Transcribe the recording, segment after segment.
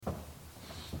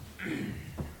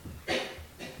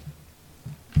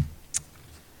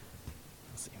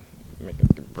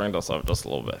bring this up just a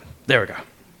little bit. There we go.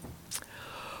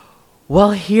 Well,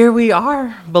 here we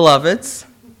are, beloveds.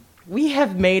 We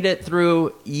have made it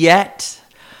through yet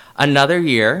another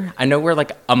year. I know we're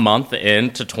like a month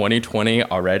into 2020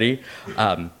 already,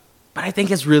 but I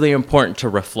think it's really important to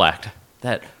reflect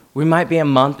that we might be a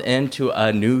month into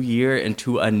a new year,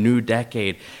 into a new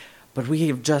decade, but we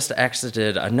have just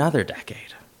exited another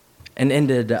decade and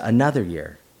ended another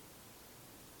year.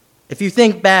 If you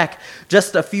think back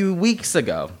just a few weeks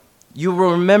ago, you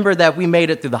will remember that we made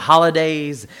it through the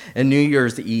holidays and New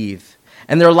Year's Eve,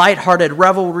 and their lighthearted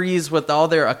revelries with all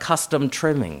their accustomed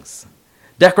trimmings,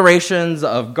 decorations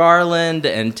of garland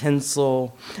and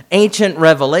tinsel, ancient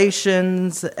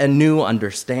revelations and new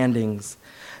understandings,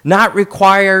 not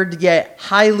required yet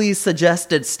highly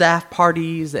suggested staff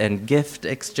parties and gift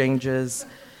exchanges,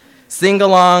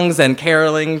 sing-alongs and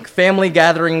caroling, family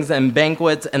gatherings and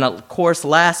banquets, and of course,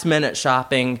 last-minute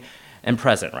shopping and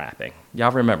present wrapping. Y'all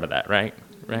remember that, right?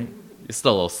 You're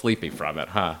still a little sleepy from it,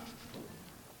 huh?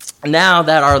 Now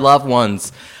that our loved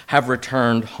ones have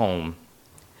returned home,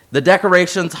 the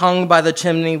decorations hung by the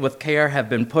chimney with care have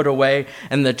been put away,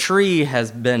 and the tree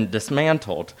has been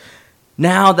dismantled.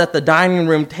 Now that the dining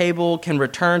room table can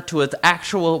return to its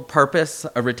actual purpose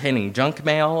of retaining junk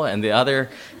mail and the other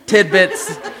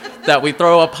tidbits that we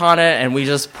throw upon it and we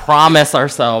just promise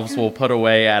ourselves we'll put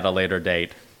away at a later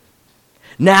date.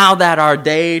 Now that our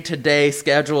day-to-day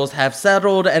schedules have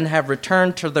settled and have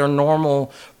returned to their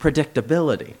normal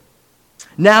predictability.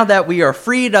 Now that we are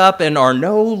freed up and are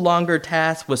no longer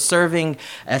tasked with serving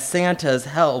as Santa's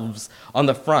elves on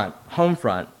the home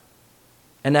front.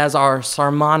 And as our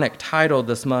sermonic title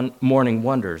this morning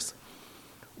wonders,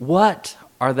 what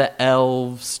are the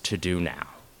elves to do now?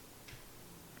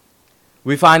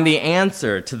 We find the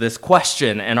answer to this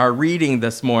question in our reading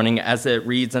this morning as it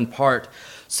reads in part,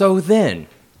 "So then,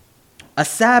 a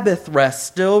Sabbath rest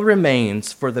still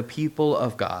remains for the people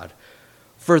of God.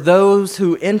 For those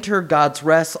who enter God's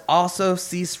rest also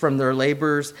cease from their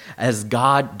labors as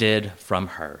God did from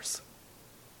hers.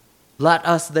 Let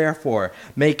us therefore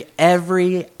make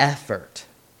every effort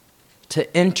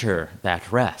to enter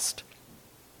that rest."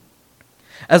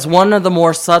 As one of the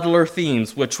more subtler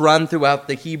themes which run throughout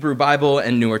the Hebrew Bible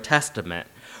and Newer Testament,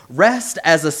 rest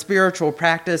as a spiritual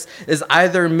practice is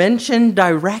either mentioned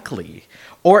directly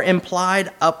or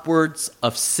implied upwards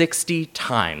of 60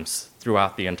 times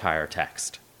throughout the entire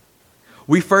text.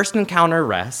 We first encounter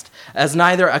rest as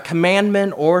neither a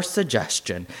commandment or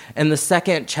suggestion in the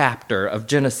second chapter of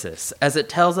Genesis, as it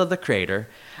tells of the Creator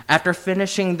after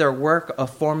finishing their work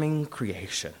of forming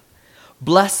creation,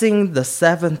 blessing the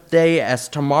seventh day as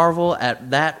to marvel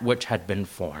at that which had been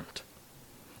formed.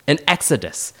 In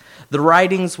Exodus, the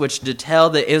writings which detail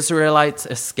the Israelites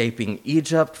escaping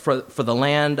Egypt for the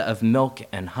land of milk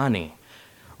and honey,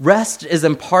 rest is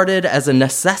imparted as a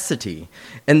necessity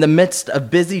in the midst of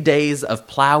busy days of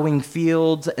plowing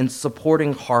fields and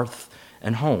supporting hearth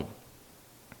and home.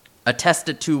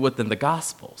 Attested to within the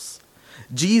Gospels,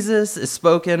 Jesus is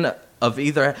spoken of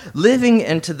either living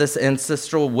into this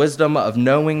ancestral wisdom of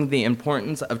knowing the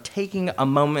importance of taking a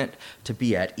moment to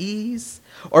be at ease,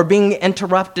 or being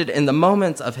interrupted in the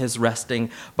moments of his resting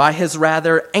by his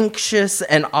rather anxious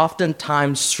and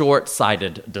oftentimes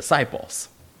short-sighted disciples.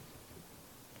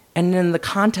 And in the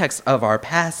context of our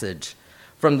passage,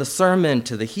 from the sermon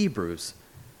to the Hebrews,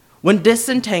 when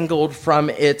disentangled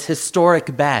from its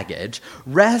historic baggage,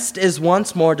 rest is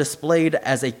once more displayed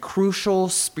as a crucial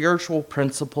spiritual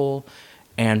principle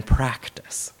and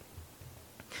practice.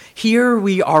 Here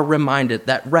we are reminded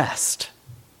that rest,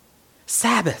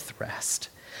 Sabbath rest,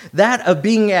 that of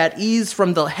being at ease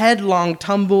from the headlong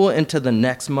tumble into the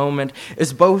next moment,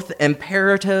 is both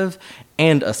imperative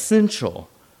and essential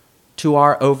to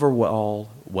our overall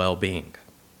well-being.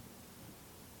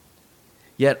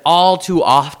 Yet all too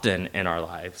often in our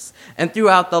lives, and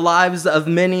throughout the lives of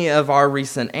many of our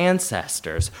recent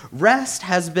ancestors, rest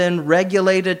has been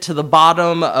regulated to the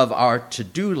bottom of our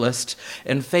to-do list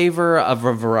in favor of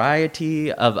a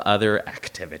variety of other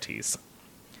activities.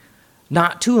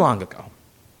 Not too long ago,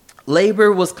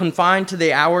 labor was confined to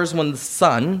the hours when the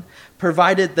sun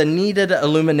provided the needed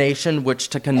illumination which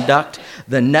to conduct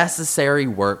the necessary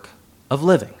work of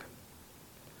living.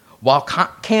 While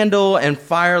candle and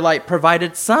firelight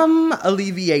provided some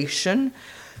alleviation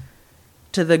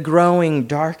to the growing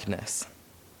darkness,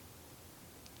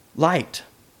 light,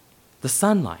 the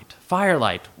sunlight,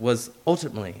 firelight was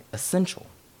ultimately essential.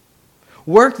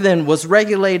 Work then was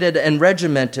regulated and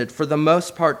regimented for the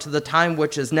most part to the time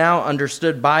which is now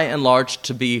understood by and large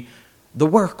to be the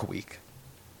work week.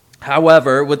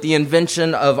 However, with the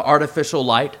invention of artificial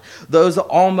light, those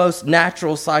almost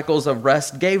natural cycles of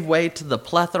rest gave way to the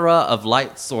plethora of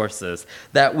light sources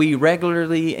that we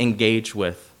regularly engage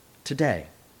with today.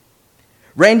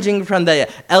 Ranging from the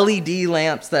LED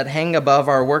lamps that hang above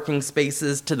our working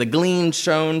spaces to the gleam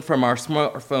shown from our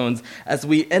smartphones as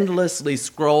we endlessly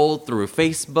scroll through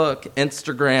Facebook,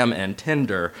 Instagram, and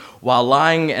Tinder while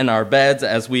lying in our beds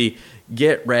as we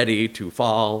get ready to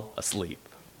fall asleep.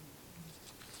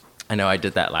 I know I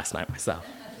did that last night myself.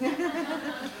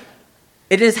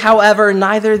 It is, however,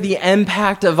 neither the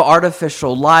impact of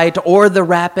artificial light or the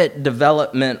rapid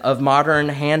development of modern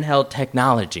handheld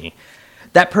technology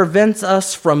that prevents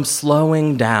us from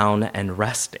slowing down and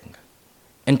resting.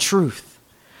 In truth,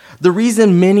 the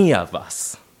reason many of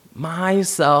us,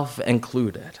 myself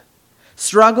included,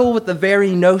 struggle with the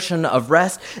very notion of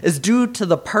rest is due to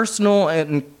the personal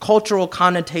and cultural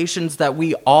connotations that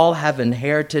we all have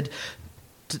inherited,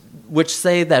 which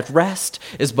say that rest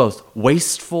is both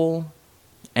wasteful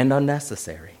and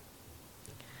unnecessary.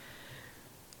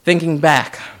 Thinking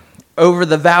back over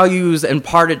the values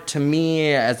imparted to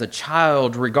me as a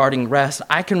child regarding rest,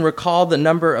 I can recall the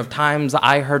number of times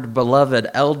I heard beloved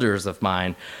elders of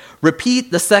mine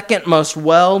repeat the second most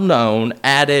well-known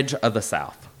adage of the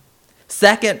South.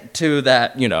 Second to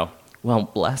that, well,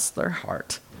 bless their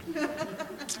heart.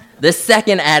 This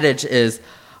second adage is,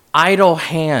 idle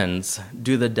hands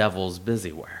do the devil's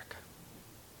busy work.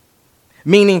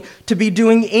 Meaning, to be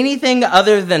doing anything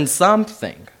other than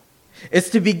something is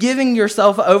to be giving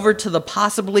yourself over to the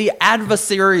possibly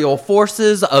adversarial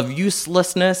forces of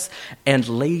uselessness and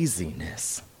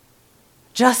laziness.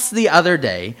 Just the other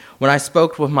day, when I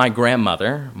spoke with my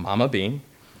grandmother, Mama Bean,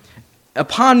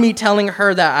 upon me telling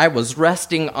her that I was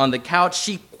resting on the couch,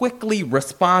 she quickly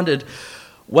responded,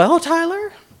 "Well,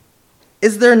 Tyler,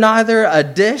 is there neither a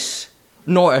dish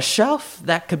nor a shelf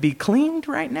that could be cleaned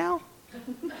right now?"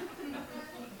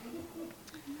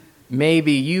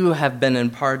 Maybe you have been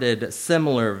imparted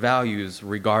similar values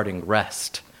regarding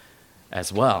rest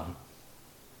as well.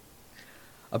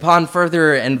 Upon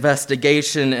further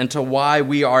investigation into why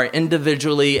we are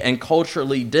individually and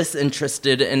culturally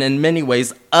disinterested and in many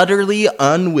ways utterly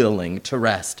unwilling to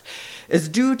rest, is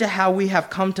due to how we have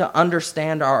come to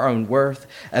understand our own worth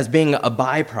as being a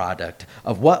byproduct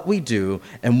of what we do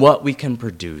and what we can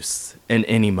produce in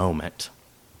any moment.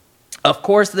 Of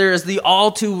course, there is the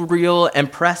all too real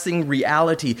and pressing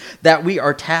reality that we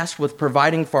are tasked with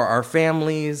providing for our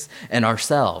families and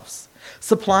ourselves,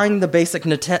 supplying the basic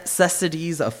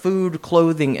necessities of food,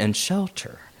 clothing, and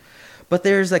shelter. But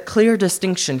there's a clear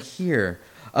distinction here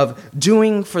of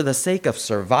doing for the sake of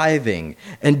surviving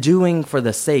and doing for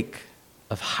the sake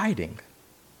of hiding.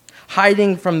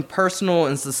 Hiding from personal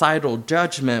and societal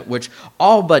judgment, which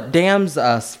all but damns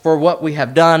us for what we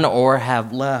have done or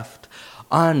have left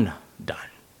undone.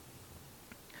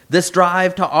 This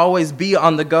drive to always be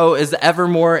on the go is ever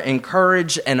more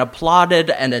encouraged and applauded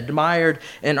and admired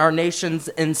in our nation's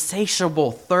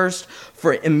insatiable thirst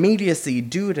for immediacy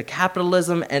due to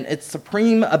capitalism and its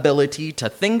supreme ability to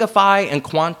thingify and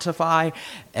quantify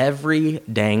every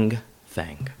dang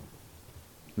thing.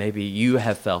 Maybe you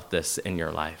have felt this in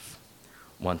your life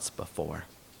once before.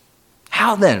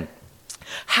 How then,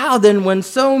 when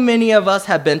so many of us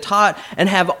have been taught and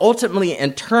have ultimately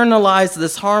internalized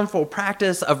this harmful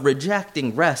practice of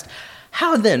rejecting rest,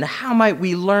 how might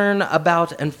we learn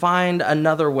about and find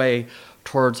another way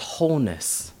towards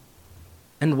wholeness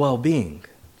and well-being?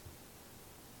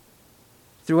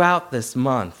 Throughout this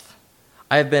month,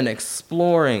 I have been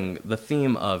exploring the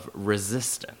theme of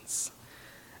resistance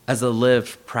as a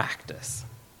lived practice.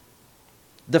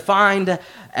 Defined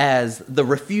as the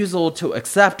refusal to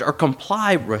accept or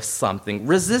comply with something,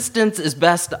 resistance is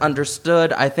best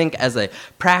understood, I think, as a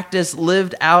practice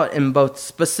lived out in both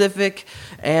specific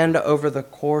and over the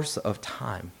course of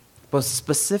time. Both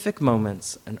specific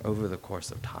moments and over the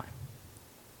course of time.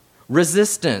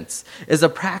 Resistance is a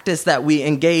practice that we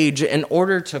engage in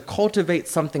order to cultivate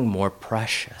something more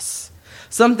precious,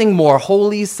 something more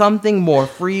holy, something more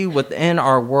free within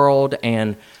our world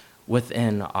and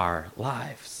within our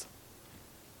lives.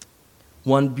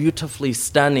 One beautifully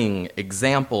stunning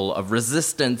example of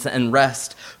resistance and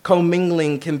rest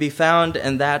commingling can be found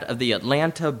in that of the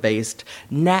Atlanta-based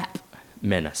NAP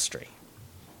ministry.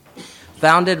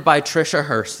 Founded by Tricia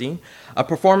Hersey, a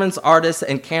performance artist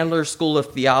and Candler School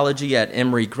of Theology at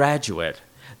Emory graduate,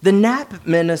 the NAP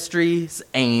ministry's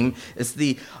aim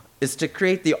is to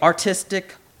create the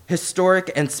artistic,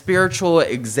 historic, and spiritual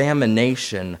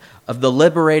examination of the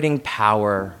liberating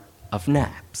power of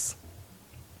naps.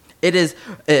 It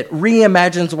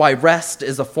reimagines why rest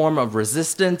is a form of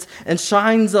resistance and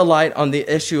shines a light on the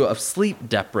issue of sleep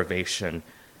deprivation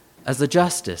as a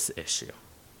justice issue.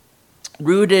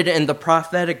 Rooted in the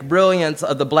prophetic brilliance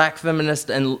of the Black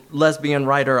feminist and lesbian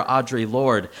writer Audre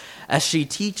Lorde, as she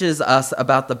teaches us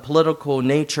about the political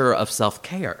nature of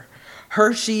self-care,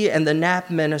 Hershey and the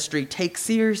NAP ministry take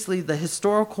seriously the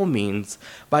historical means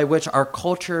by which our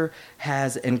culture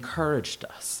has encouraged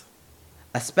us,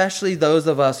 especially those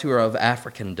of us who are of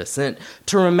African descent,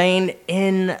 to remain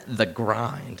in the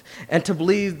grind and to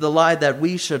believe the lie that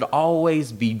we should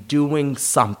always be doing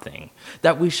something,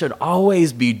 that we should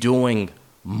always be doing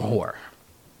more.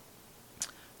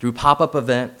 Through pop-up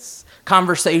events,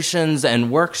 conversations,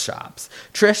 and workshops,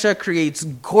 Trisha creates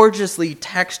gorgeously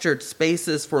textured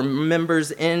spaces for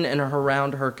members in and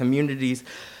around her communities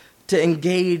to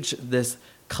engage this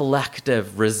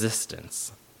collective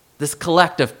resistance, this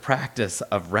collective practice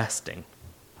of resting.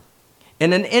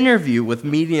 In an interview with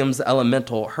Medium's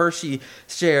Elemental, Hershey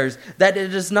shares that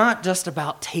it is not just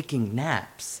about taking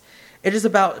naps. It is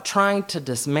about trying to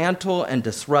dismantle and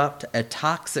disrupt a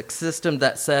toxic system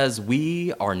that says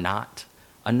we are not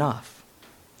enough.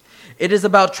 It is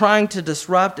about trying to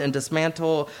disrupt and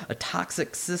dismantle a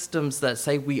toxic systems that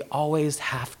say we always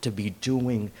have to be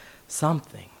doing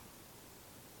something.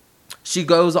 She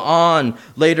goes on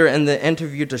later in the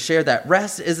interview to share that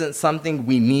rest isn't something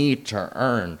we need to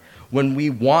earn. When we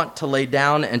want to lay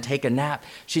down and take a nap,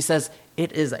 she says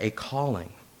it is a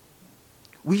calling.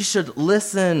 We should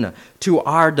listen to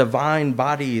our divine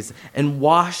bodies and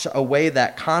wash away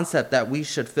that concept that we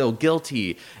should feel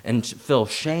guilty and feel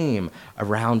shame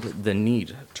around the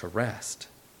need to rest.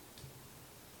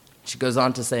 She goes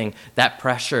on to saying that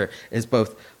pressure is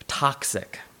both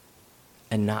toxic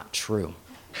and not true.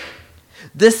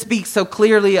 This speaks so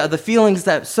clearly of the feelings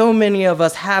that so many of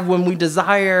us have when we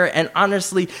desire and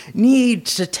honestly need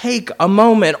to take a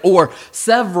moment or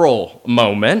several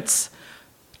moments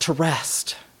to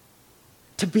rest,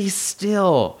 to be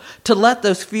still, to let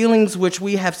those feelings which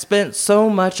we have spent so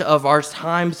much of our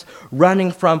times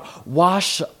running from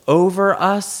wash over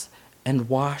us and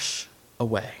wash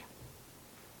away.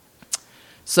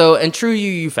 So in true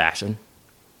UU fashion,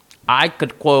 I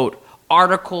could quote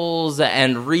articles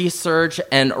and research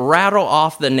and rattle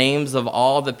off the names of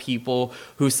all the people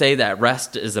who say that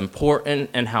rest is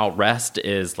important and how rest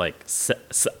is like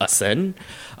a sin.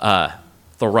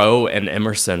 Thoreau and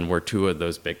Emerson were two of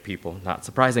those big people, not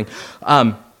surprising.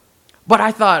 But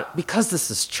I thought, because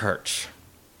this is church,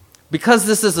 because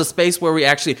this is a space where we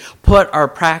actually put our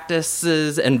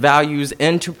practices and values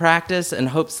into practice in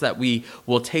hopes that we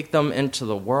will take them into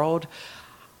the world,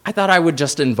 I thought I would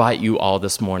just invite you all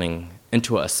this morning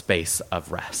into a space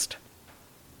of rest.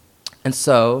 And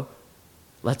so,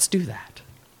 let's do that.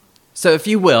 So if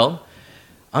you will,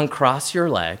 uncross your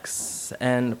legs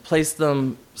and place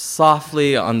them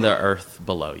softly on the earth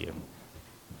below you.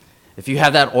 If you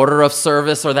have that order of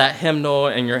service or that hymnal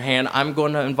in your hand, I'm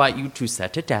going to invite you to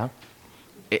set it down.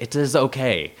 It is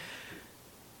okay.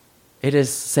 It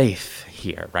is safe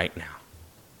here right now.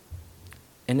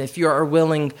 And if you are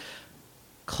willing,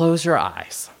 close your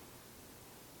eyes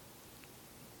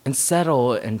and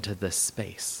settle into this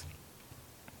space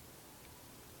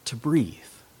to breathe.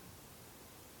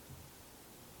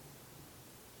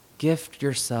 Gift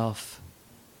yourself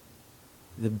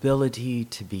the ability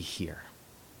to be here,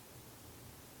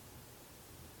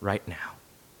 right now,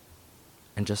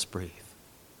 and just breathe.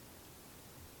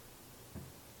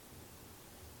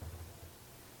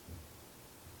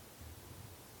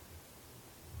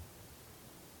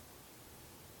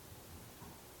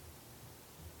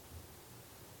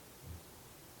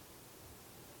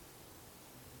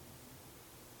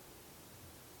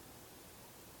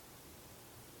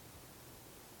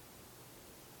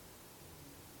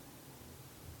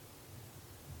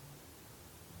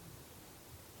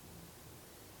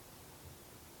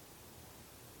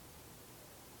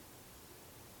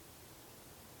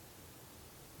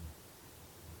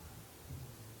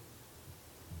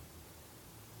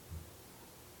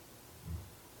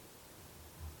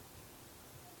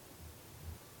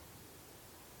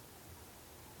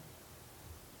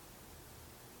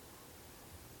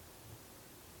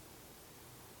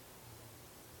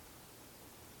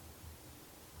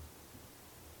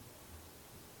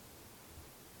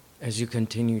 As you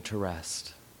continue to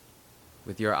rest,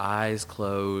 with your eyes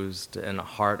closed and a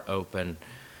heart open,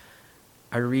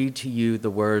 I read to you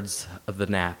the words of the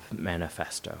NAP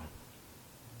Manifesto.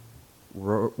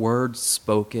 Words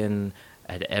spoken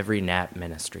at every NAP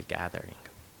ministry gathering.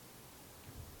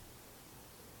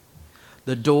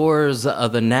 The doors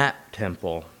of the NAP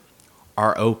temple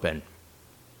are open.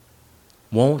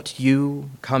 Won't you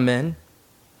come in?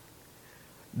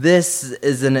 This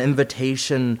is an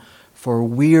invitation for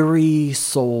weary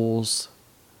souls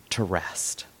to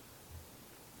rest.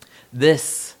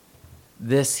 This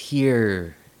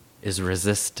here is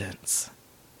resistance.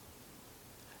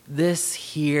 This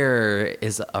here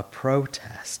is a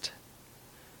protest.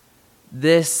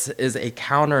 This is a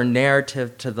counter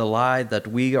narrative to the lie that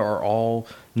we are all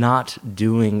not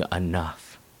doing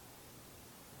enough.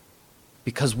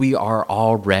 Because we are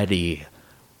already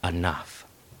enough.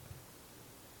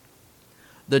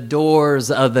 The doors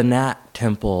of the Nat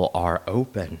Temple are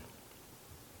open.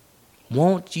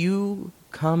 Won't you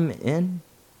come in?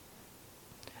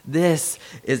 This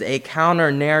is a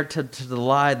counter narrative to the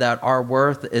lie that our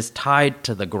worth is tied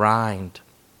to the grind.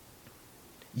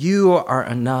 You are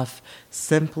enough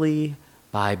simply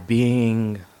by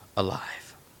being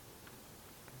alive.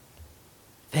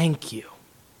 Thank you.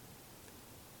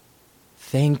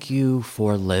 Thank you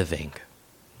for living.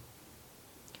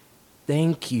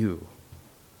 Thank you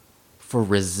for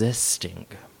resisting.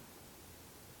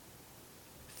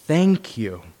 Thank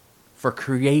you for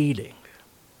creating.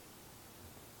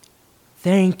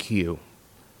 Thank you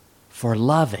for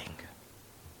loving.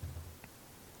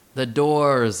 The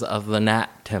doors of the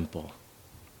Nat Temple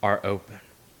are open.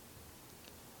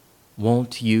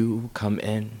 Won't you come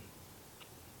in?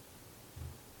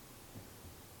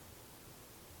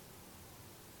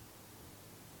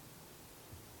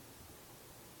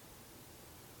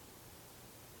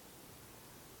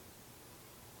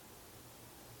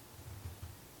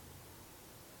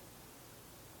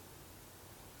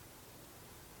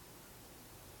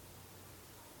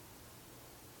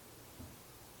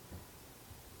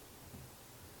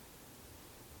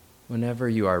 Whenever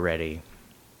you are ready,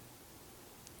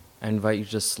 I invite you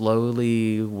to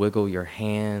slowly wiggle your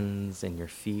hands and your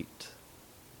feet.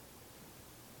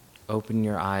 Open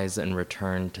your eyes and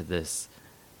return to this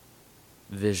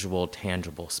visual,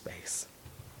 tangible space.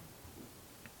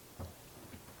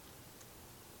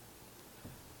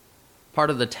 Part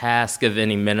of the task of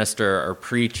any minister or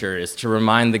preacher is to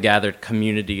remind the gathered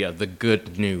community of the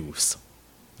good news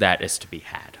that is to be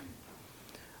had.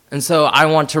 And so I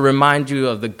want to remind you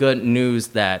of the good news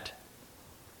that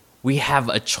we have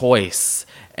a choice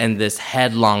in this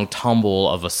headlong tumble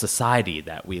of a society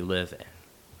that we live in.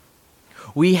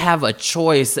 We have a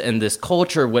choice in this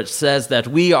culture which says that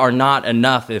we are not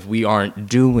enough if we aren't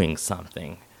doing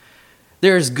something.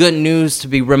 There is good news to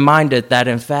be reminded that,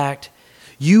 in fact,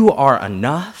 you are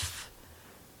enough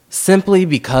simply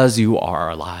because you are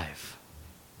alive.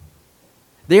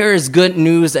 There is good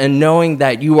news in knowing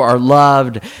that you are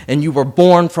loved and you were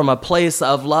born from a place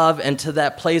of love, and to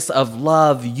that place of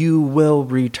love you will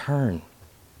return.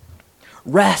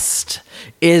 Rest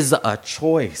is a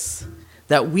choice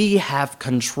that we have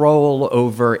control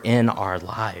over in our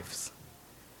lives.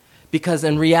 Because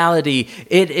in reality,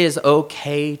 it is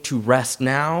okay to rest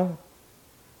now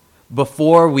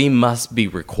before we must be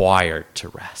required to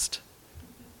rest.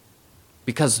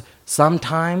 Because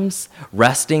sometimes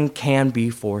resting can be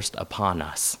forced upon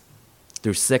us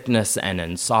through sickness and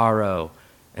in sorrow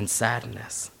and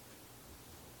sadness.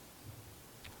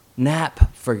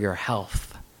 Nap for your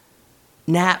health.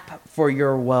 Nap for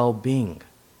your well-being.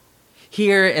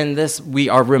 Here in this, we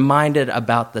are reminded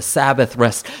about the Sabbath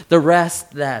rest, the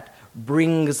rest that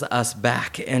brings us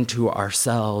back into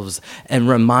ourselves and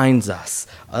reminds us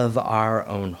of our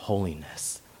own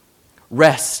holiness.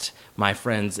 Rest, my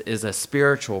friends, is a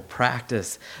spiritual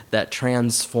practice that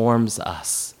transforms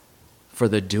us for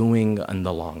the doing in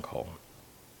the long haul.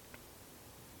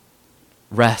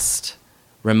 Rest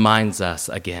reminds us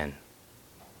again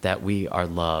that we are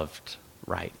loved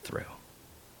right through.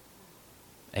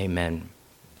 Amen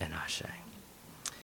and Ashe.